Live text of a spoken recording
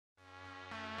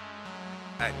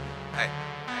Hey, hey,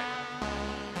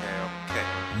 okay.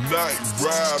 Night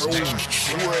ride on the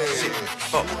train.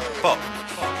 Fuck.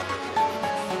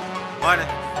 Money.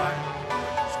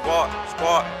 Squad.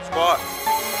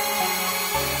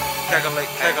 Calculate.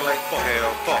 Fuck.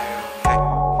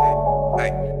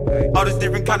 Hey. All this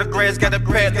different kind of grass, got a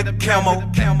pad to the camo.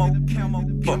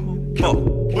 Fuck.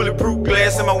 Bulletproof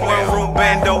glass in my one-room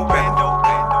bando.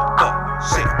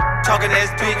 Shit. Talking ass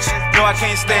bitch, no I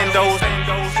can't stand those.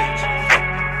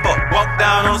 Walk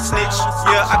down on snitch,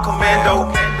 yeah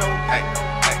iCommando.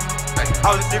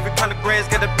 All this different kind of grass,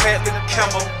 got a pad to the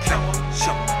camo.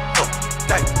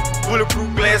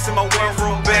 Bulletproof glass in my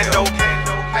one-room bando.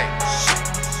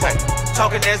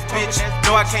 Talking ass bitch,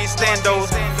 no I can't stand those.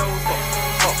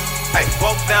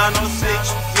 Walk down on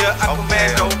snitch, yeah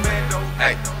iCommando.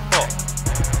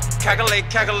 Calculate.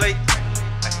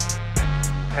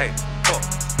 Hey,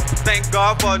 thank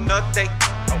God for another day.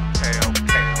 Okay.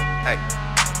 Hey,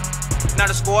 now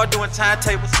the squad doing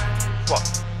timetables. What?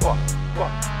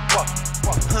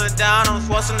 Hunt down on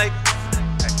Schwarzenegger.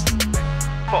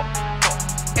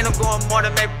 And I'm going more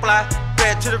than make fly.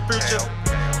 Back to the future.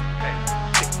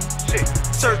 Shit.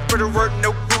 Search for the word,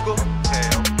 no Google.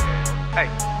 Hey.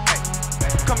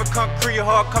 Coming concrete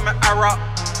hard, coming I rock.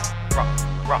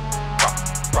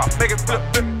 Make it flip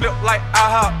like I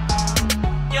hop.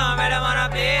 You don't really wanna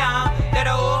play down, let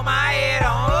her hold my head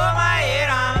on,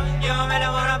 You don't really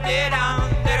wanna play down,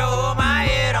 let her hold my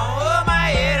head on,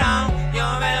 You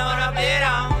don't really wanna play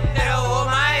down, let her hold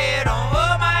my head on,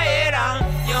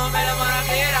 You don't really wanna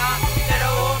play down, let her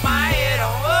hold my head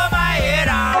on,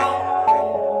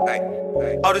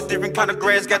 All this different kind of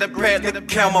grass, got a pad to the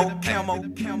camo.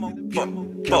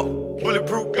 Fuck.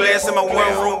 Bulletproof glass in my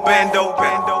one-room bando.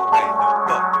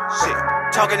 Shit.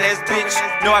 Talking ass bitch,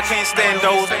 no I can't stand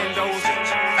those.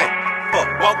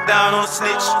 Walk down on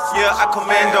snitch, yeah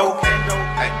iCommando.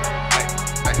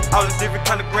 All this different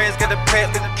kind of grass, got a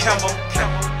pad to the camo.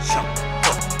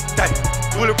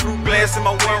 Bulletproof glass in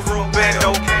my one-room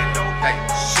bando.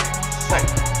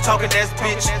 Talking ass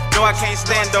bitch, no I can't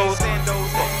stand those.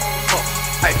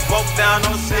 Walk down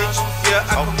on snitch,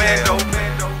 yeah iCommando.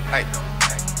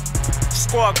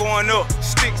 Squad going up,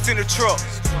 sticks in the truck.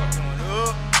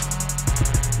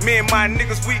 Me and my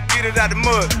niggas, we get it out the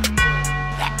mud.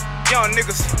 Young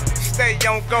niggas, stay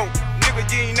on go. Nigga,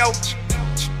 you ain't know.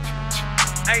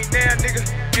 Ain't there, nigga,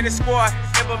 in the squad,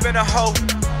 never been a hoe.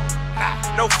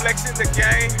 No flex in the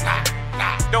game.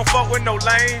 Don't fuck with no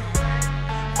lame.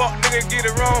 Fuck nigga, get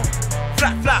it wrong.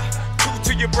 Fly, two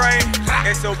to your brain.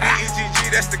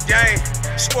 SOBEGG, that's the game.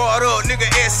 Squad up, nigga,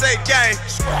 SA gang.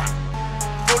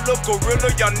 Full of gorilla,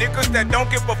 y'all niggas that don't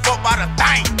give a fuck about a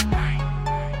thing.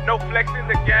 No flex in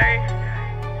the game.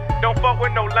 Don't fuck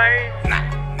with no lame. Nah.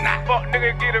 Fuck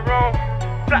nigga, get it wrong.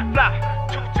 Fly,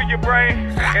 two to your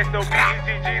brain.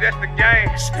 SOBEGG, that's the game.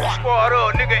 Squad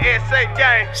up, nigga, SA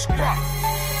gang.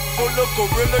 Full of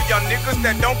gorilla, y'all niggas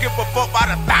that don't give a fuck about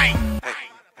a thing.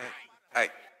 Hey.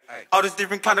 All this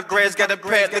different kind of grass, got a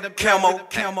pad to the camo.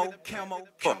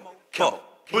 Fuck.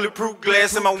 Bulletproof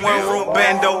glass in my one-room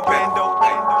bando.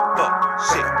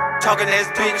 Shit. Talking ass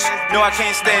bitch, no I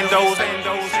can't stand those.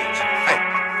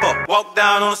 Walk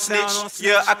down on snitch,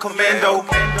 yeah iCommando.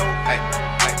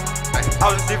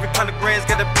 All this different kind of grass,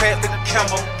 got a pad to the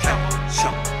camo.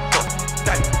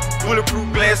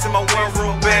 Bulletproof glass in my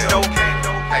one-room bando.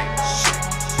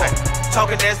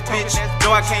 Talking ass bitch,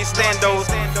 no I can't stand those.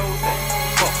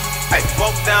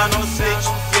 Walk down on snitch,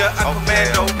 yeah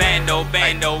iCommando.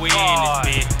 Bando, we in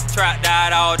this bitch. Trap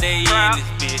died all day in this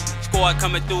bitch. Squad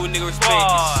coming through, nigga, respect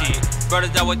this shit.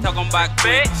 Brothers always talking about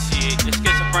quick shit. Just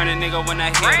schizophrenic nigga when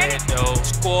I hear that though.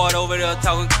 Squad over there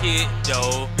talking kid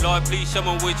though. Lord, please show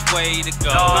me which way to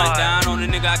go. Hunt down on the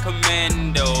nigga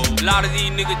iCommando. A lot of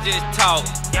these niggas just talk.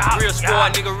 Real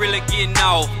squad nigga really getting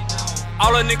off.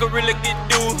 All a nigga really get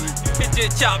do is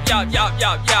just chop. Chop,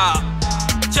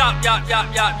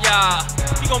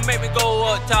 you gon' make me go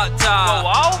up top.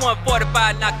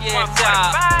 145, knock your ass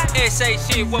out. SA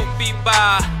shit won't be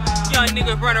by. Young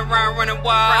niggas running wild.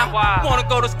 Wanna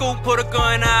go to school, put a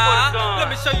gun out. Let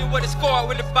me show you what the squad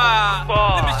really buy.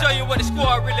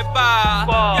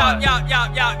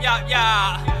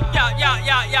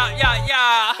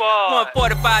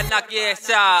 145, knock your ass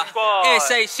out.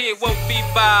 SA shit won't be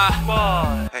by.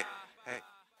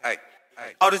 Hey.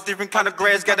 All this different kind of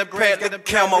grass, got a pad to the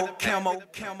camo.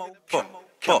 Fuck.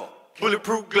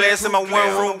 Bulletproof glass in my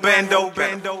one-room bando.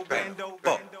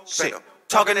 Shit.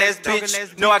 Talking ass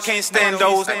bitch, no I can't stand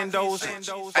those.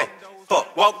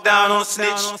 Fuck. Walk down on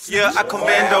snitch, yeah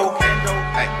iCommando.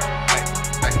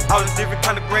 All this different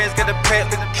kind of grass, got a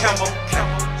pad to the camo.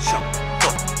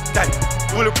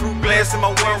 Bulletproof glass in my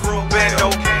one-room bando.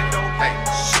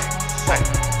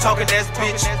 Talking ass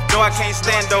bitch, no I can't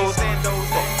stand those.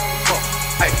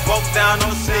 Walk down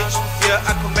on 6, yeah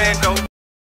I commando.